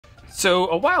So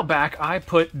a while back, I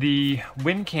put the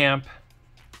Windcamp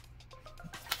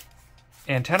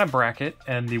antenna bracket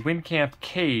and the Windcamp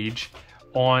cage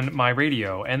on my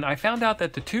radio, and I found out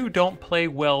that the two don't play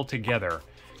well together.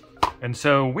 And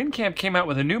so Windcamp came out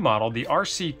with a new model, the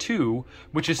RC-2,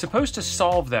 which is supposed to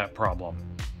solve that problem.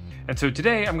 And so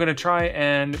today I'm going to try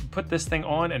and put this thing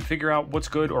on and figure out what's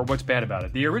good or what's bad about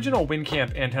it. The original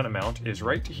Windcamp antenna mount is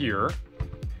right here,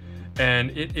 and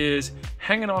it is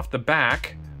hanging off the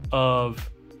back of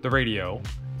the radio,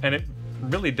 and it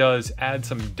really does add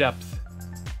some depth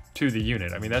to the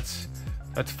unit. I mean, that's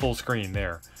full screen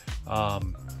there.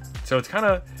 So it's kind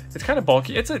of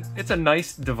bulky. It's a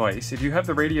nice device. If you have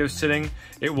the radio sitting,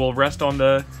 it will rest on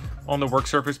the work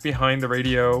surface behind the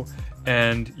radio,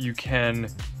 and you can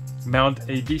mount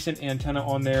a decent antenna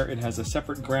on there. It has a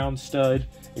separate ground stud.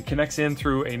 It connects in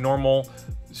through a normal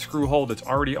screw hole that's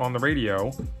already on the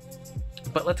radio.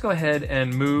 But let's go ahead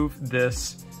and move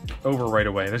this over right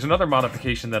away. There's another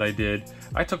modification that I did.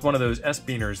 I took one of those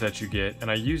S-beaners that you get,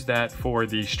 and I used that for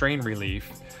the strain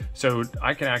relief, so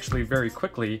I can actually very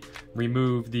quickly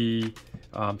remove the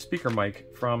speaker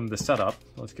mic from the setup.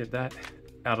 Let's get that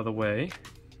out of the way.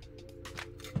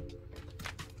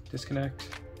 Disconnect,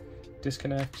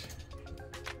 disconnect.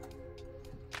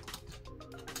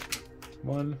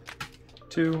 1,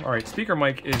 2. All right, speaker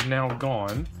mic is now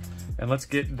gone, and let's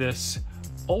get this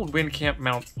old Windcamp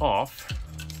mount off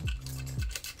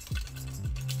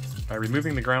by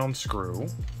removing the ground screw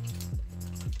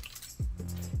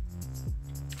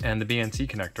and the BNC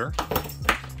connector,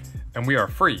 and we are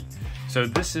free. So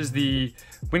this is the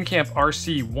Windcamp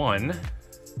RC-1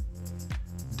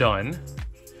 done,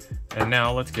 and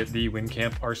now let's get the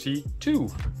Windcamp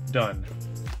RC-2 done.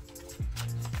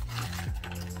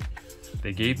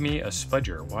 They gave me a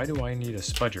spudger. Why do I need a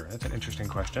spudger? That's an interesting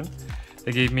question.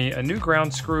 They gave me a new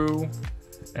ground screw,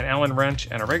 an Allen wrench,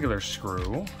 and a regular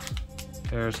screw.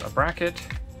 There's a bracket,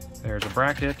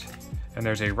 and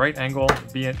there's a right angle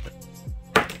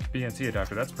BNC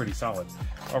adapter. That's pretty solid.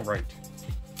 All right.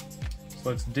 So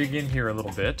let's dig in here a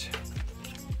little bit.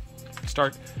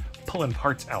 Start pulling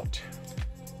parts out.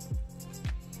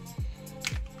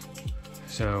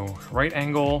 So right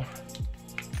angle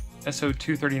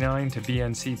SO239 to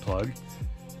BNC plug.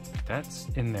 That's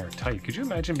in there tight. Could you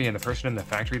imagine being the person in the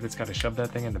factory that's got to shove that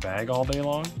thing in the bag all day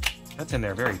long? That's in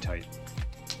there very tight.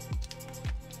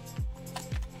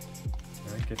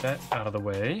 All right, get that out of the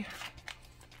way.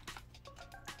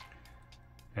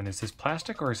 And is this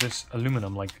plastic or is this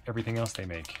aluminum like everything else they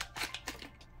make?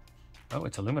 Oh,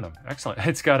 it's aluminum. Excellent.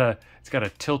 It's got a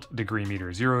tilt degree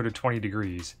meter, 0 to 20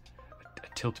 degrees. A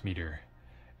tilt meter.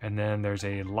 And then there's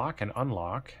a lock and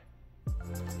unlock.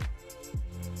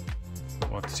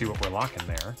 We'll have to see what we're locking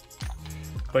there.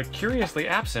 But curiously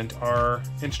absent are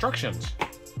instructions.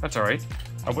 That's all right.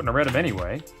 I wouldn't have read them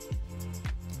anyway.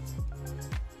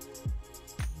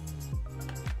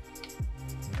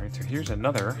 All right, so here's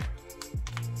another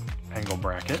angle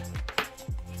bracket.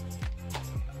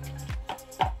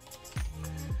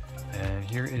 And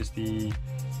here is the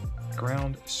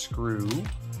ground screw.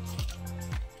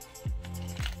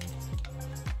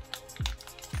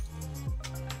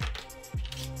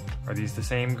 Are these the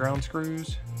same ground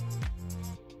screws?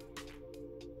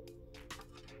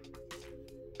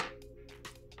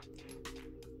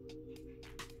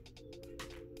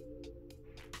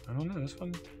 I don't know, this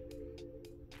one.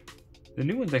 The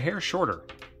new one's a hair shorter.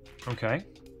 Okay.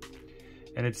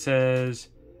 And it says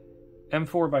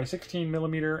M4 by 16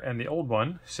 millimeter, and the old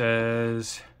one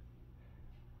says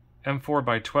M4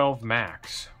 by 12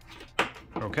 max.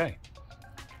 Okay.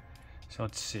 So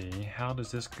let's see, how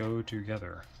does this go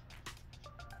together?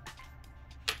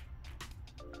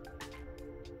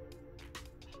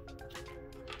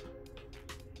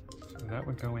 So that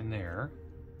would go in there,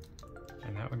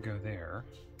 and that would go there.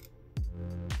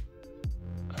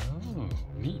 Oh,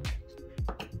 neat.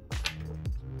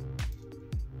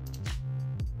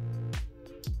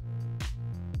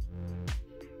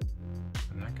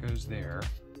 And that goes there.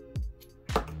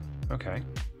 Okay.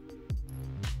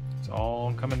 It's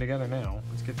all coming together now.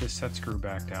 Let's get this set screw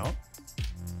backed out.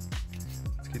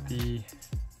 Let's get the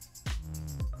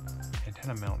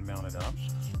antenna mount mounted up.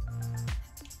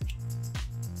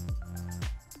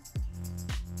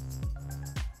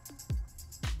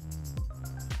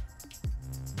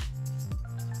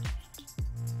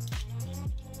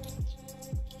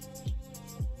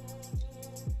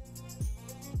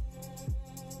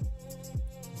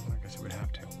 I guess it would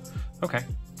have to. Okay.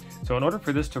 So in order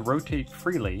for this to rotate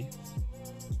freely,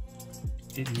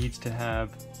 it needs to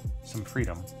have some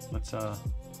freedom. Let's, I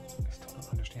still don't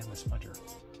understand the smudger.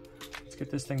 Let's get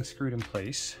this thing screwed in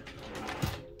place.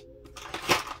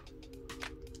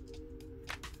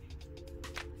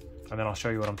 and then I'll show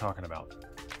you what I'm talking about.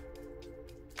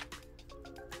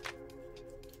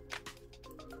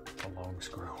 A long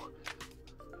screw.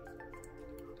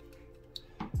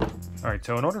 All right,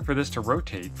 so in order for this to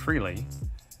rotate freely,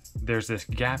 there's this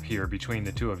gap here between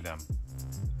the two of them.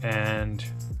 And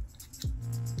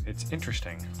it's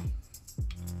interesting.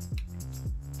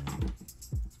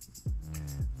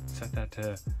 Set that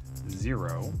to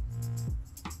 0.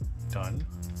 Done.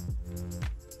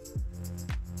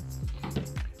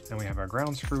 And we have our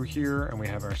ground screw here, and we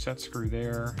have our set screw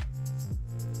there.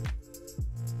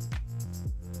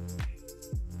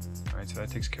 All right, so that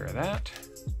takes care of that.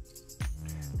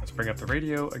 Let's bring up the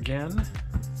radio again.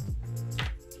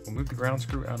 We'll move the ground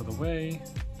screw out of the way.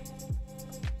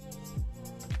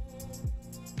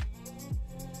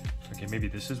 Okay, maybe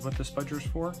this is what the spudger's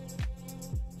for?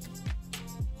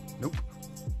 Nope.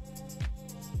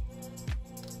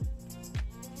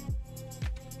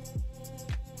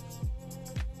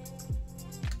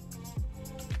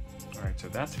 All right, so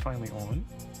that's finally on.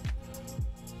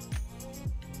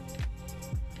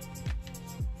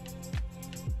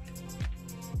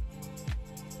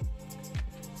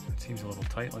 Seems a little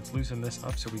tight. Let's loosen this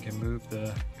up so we can move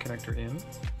the connector in.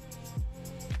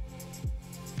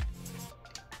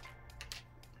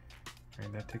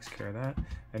 Alright, that takes care of that.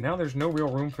 And now there's no real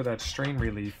room for that strain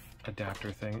relief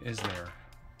adapter thing, is there?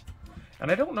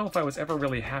 And I don't know if I was ever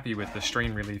really happy with the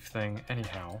strain relief thing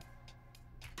anyhow.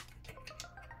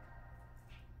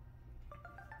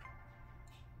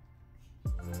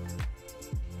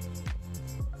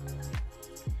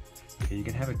 Okay, you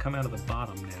can have it come out of the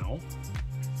bottom now.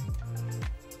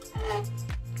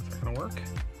 Is that gonna work?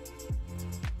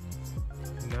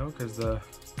 No, because there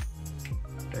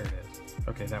it is.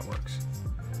 Okay, that works.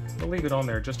 We'll leave it on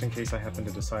there just in case I happen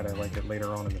to decide I like it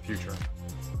later on in the future.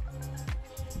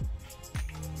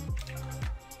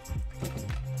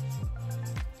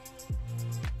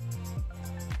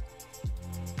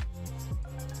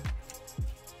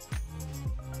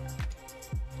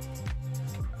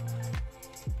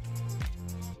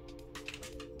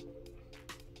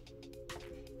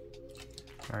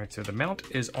 All right, so the mount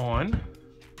is on,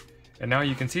 and now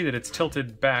you can see that it's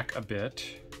tilted back a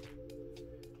bit.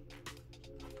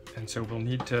 And so we'll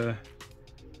need to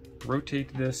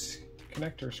rotate this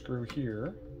connector screw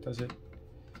here. Does it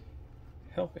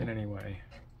help in any way?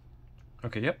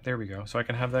 Okay, yep, there we go. So I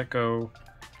can have that go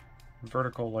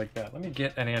vertical like that. Let me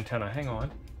get an antenna, hang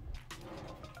on.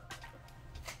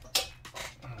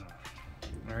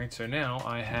 All right, so now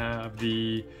I have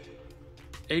the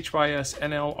HYS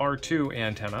NL-R2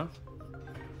 antenna.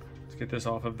 Let's get this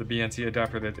off of the BNC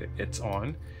adapter that it's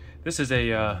on. This is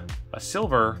a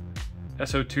silver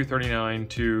SO239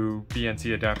 to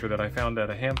BNC adapter that I found at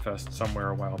a Hamfest somewhere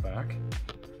a while back.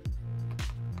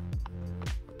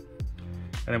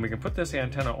 And then we can put this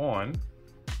antenna on.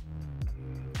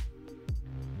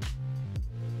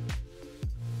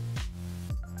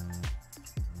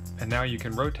 And now you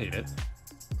can rotate it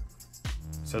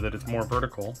so that it's more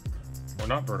vertical. Or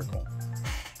not vertical.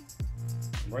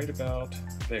 Right about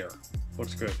there.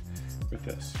 Looks good with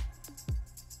this.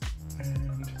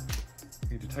 And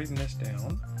we need to tighten this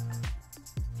down.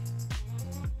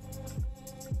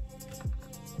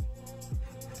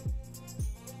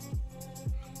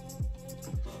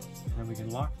 And then we can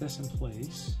lock this in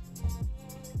place.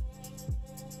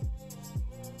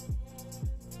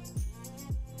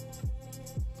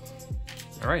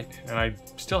 All right, and I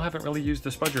still haven't really used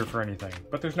the spudger for anything,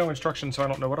 but there's no instructions, so I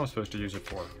don't know what I'm supposed to use it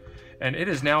for. And it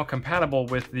is now compatible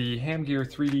with the Hamgear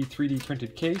 3D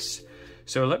printed case.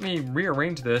 So let me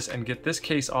rearrange this and get this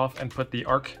case off and put the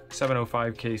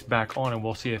RC-705 case back on, and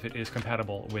we'll see if it is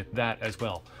compatible with that as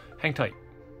well. Hang tight.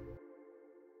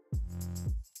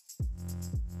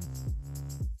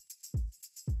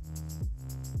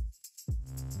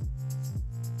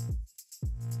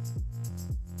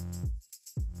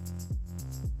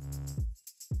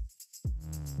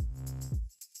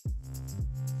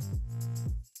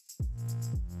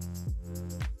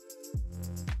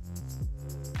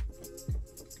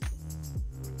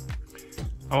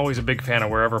 I'm always a big fan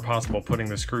of, wherever possible, putting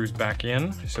the screws back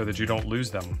in so that you don't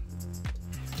lose them.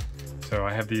 So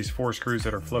I have these 4 screws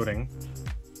that are floating,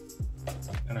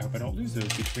 and I hope I don't lose those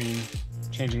between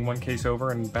changing one case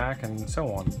over and back and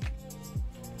so on.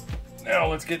 Now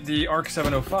let's get the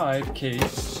RC-705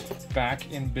 case back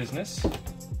in business.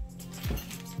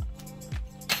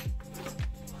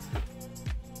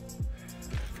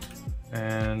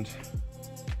 And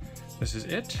this is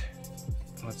it.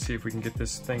 Let's see if we can get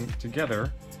this thing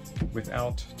together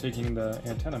without taking the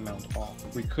antenna mount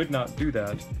off. We could not do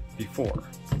that before.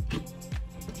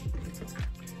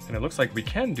 And it looks like we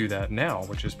can do that now,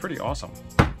 which is pretty awesome.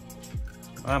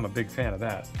 I'm a big fan of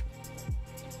that.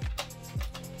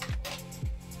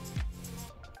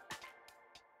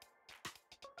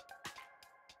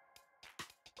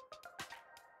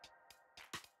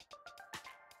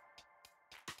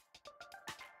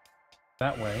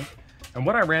 That way. And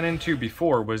what I ran into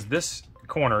before was this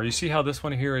corner. You see how this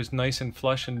one here is nice and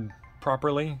flush and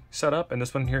properly set up, and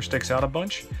this one here sticks out a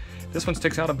bunch? This one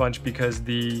sticks out a bunch because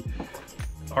the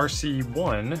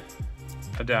RC-1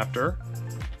 adapter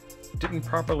didn't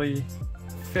properly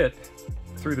fit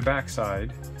through the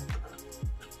backside.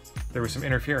 There was some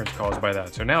interference caused by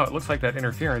that. So now it looks like that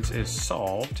interference is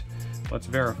solved. Let's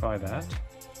verify that.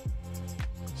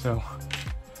 So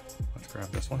let's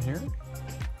grab this one here.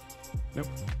 Nope.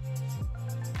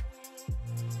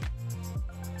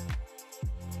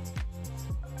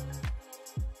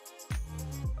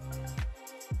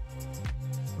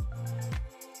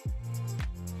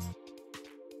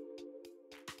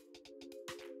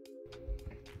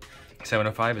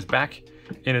 IC-705 is back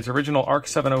in its original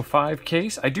RC-705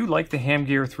 case. I do like the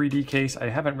Hamgear 3D case. I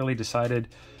haven't really decided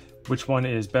which one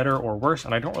is better or worse,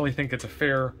 and I don't really think it's a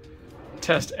fair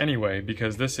test anyway,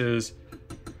 because this is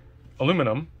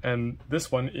aluminum and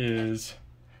this one is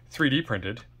 3D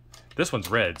printed. This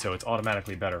one's red, so it's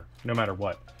automatically better no matter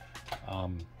what.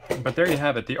 But there you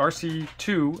have it, the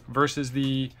RC-2 versus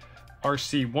the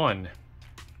RC-1.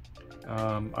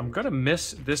 I'm gonna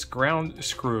miss this ground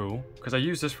screw because I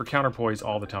use this for counterpoise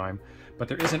all the time, but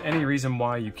there isn't any reason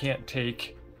why you can't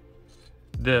take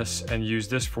this and use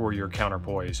this for your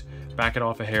counterpoise. Back it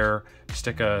off a hair,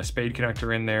 stick a spade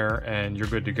connector in there, and you're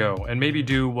good to go. And maybe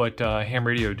do what Ham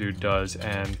Radio Dude does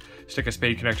and stick a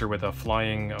spade connector with a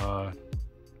flying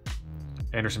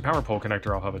Anderson power pole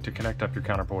connector off of it to connect up your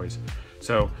counterpoise.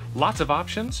 So lots of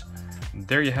options.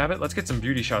 There you have it. Let's get some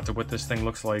beauty shots of what this thing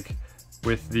looks like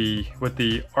with the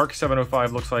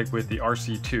RC-705 looks like with the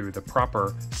RC-2, the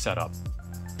proper setup.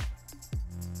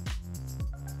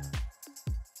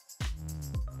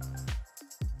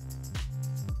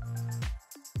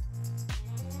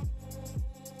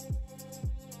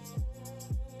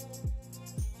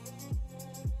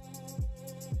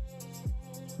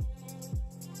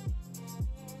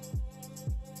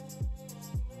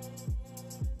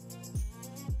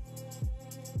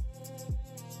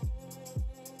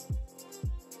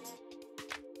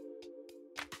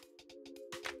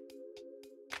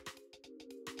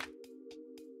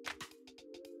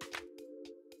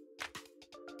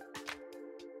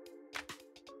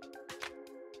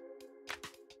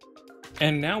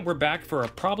 And now we're back for a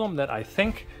problem that I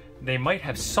think they might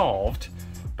have solved,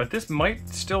 but this might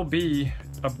still be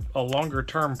a longer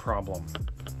term problem.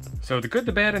 So the good,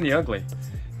 the bad, and the ugly.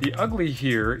 The ugly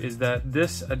here is that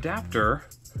this adapter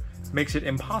makes it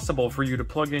impossible for you to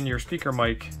plug in your speaker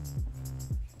mic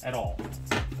at all.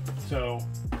 So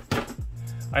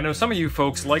I know some of you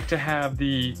folks like to have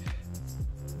the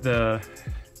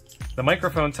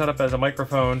microphone set up as a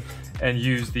microphone and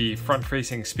use the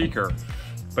front-facing speaker.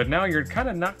 But now you're kind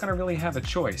of not going to really have a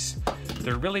choice.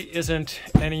 There really isn't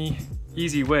any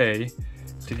easy way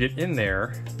to get in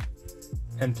there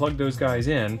and plug those guys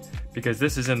in because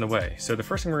this is in the way. So the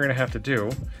first thing we're going to have to do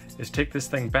is take this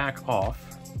thing back off.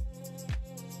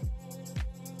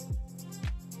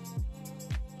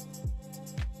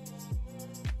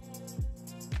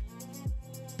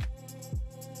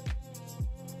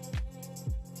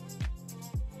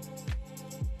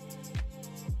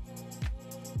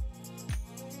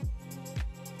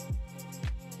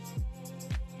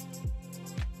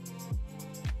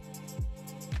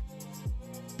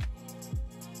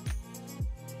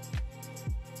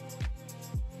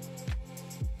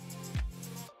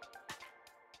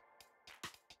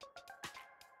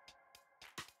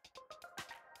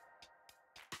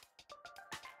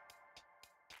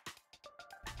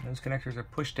 Those connectors are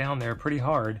pushed down there pretty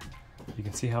hard. You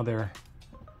can see how they're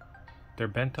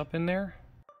bent up in there.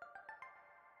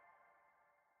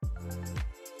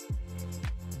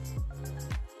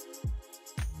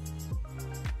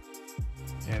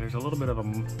 Yeah, there's a little bit of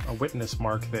a witness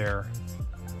mark there.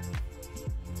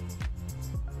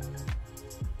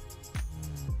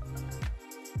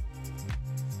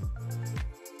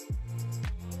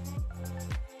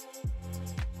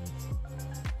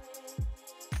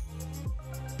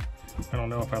 I don't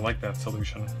know if I like that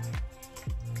solution.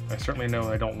 I certainly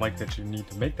know I don't like that you need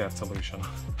to make that solution.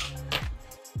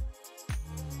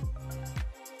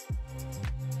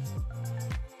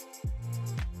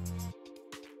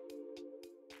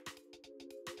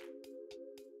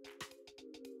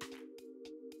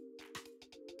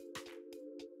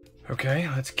 Okay,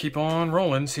 let's keep on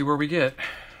rolling, see where we get.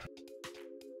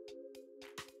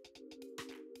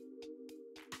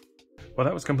 Well,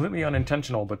 that was completely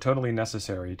unintentional, but totally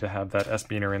necessary to have that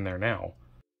S-biner in there now.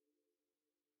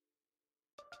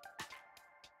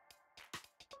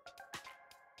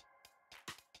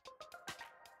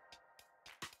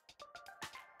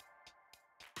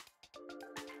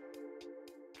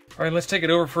 All right, let's take it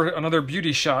over for another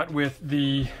beauty shot with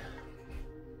the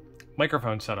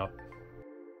microphone setup.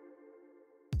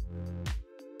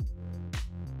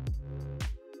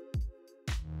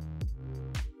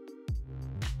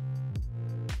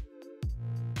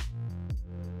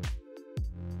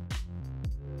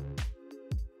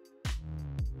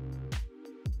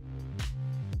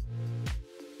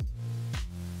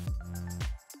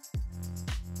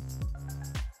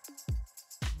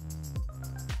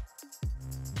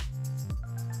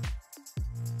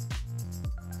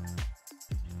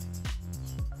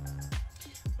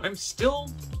 I'm still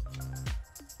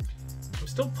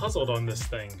puzzled on this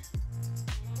thing.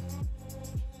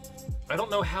 I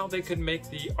don't know how they could make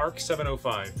the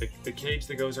RC-705, the cage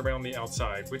that goes around the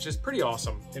outside, which is pretty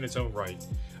awesome in its own right.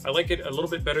 I like it a little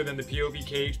bit better than the POV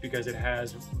cage because it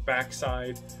has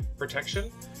backside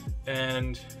protection,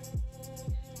 and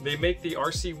they make the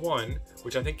RC-1,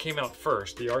 which I think came out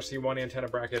first, the RC-1 antenna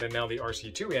bracket, and now the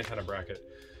RC-2 antenna bracket.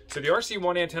 So the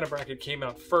RC-1 antenna bracket came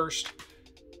out first,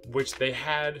 which they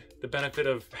had the benefit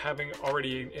of having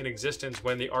already in existence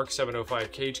when the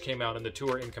RC-705 cage came out, and the two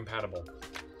are incompatible.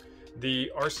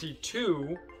 The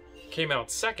RC-2 came out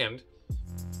second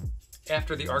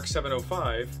after the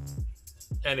RC-705,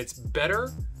 and it's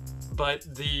better, but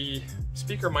the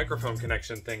speaker microphone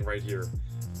connection thing right here,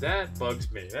 that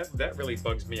bugs me. That really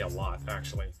bugs me a lot,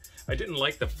 actually. I didn't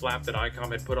like the flap that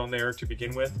ICOM had put on there to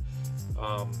begin with.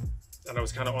 And I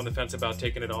was kind of on the fence about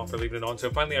taking it off or leaving it on.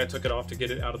 So finally I took it off to get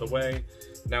it out of the way.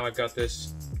 Now I've got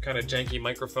this kind of janky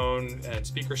microphone and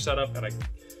speaker setup, and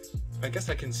I guess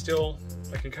I can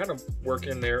kind of work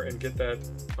in there and get that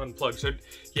unplugged. So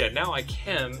yeah, now I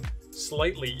can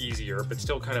slightly easier, but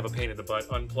still kind of a pain in the butt,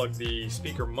 unplug the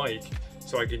speaker mic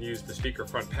so I can use the speaker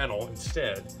front panel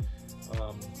instead.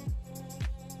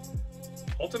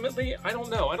 Ultimately, I don't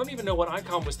know. I don't even know what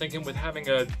ICOM was thinking with having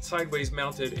a sideways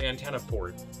mounted antenna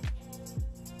port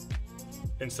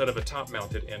instead of a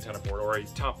top-mounted antenna port or a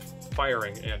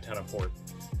top-firing antenna port.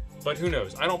 But who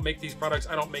knows? I don't make these products,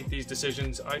 I don't make these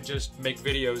decisions, I just make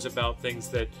videos about things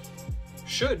that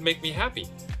should make me happy.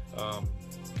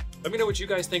 Let me know what you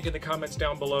guys think in the comments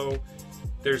down below.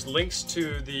 There's links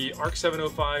to the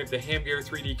RC-705, the Hamgear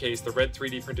 3D case, the red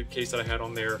 3D printed case that I had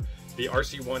on there, the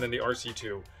RC-1 and the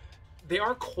RC-2. They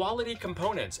are quality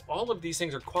components. All of these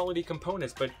things are quality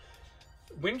components, but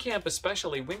Windcamp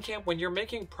especially, Windcamp, when you're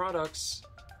making products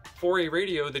for a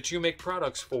radio that you make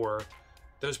products for,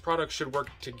 those products should work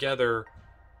together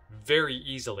very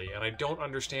easily, and I don't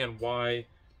understand why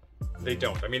they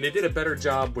don't. I mean, they did a better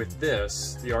job with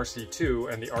this, the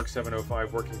RC-2 and the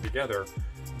RC-705 working together,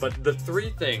 but the three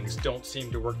things don't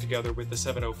seem to work together with the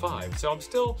 705, so I'm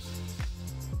still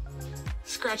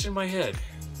scratching my head.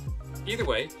 Either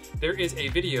way, there is a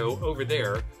video over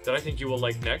there that I think you will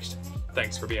like next.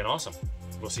 Thanks for being awesome.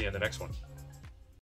 We'll see you in the next one.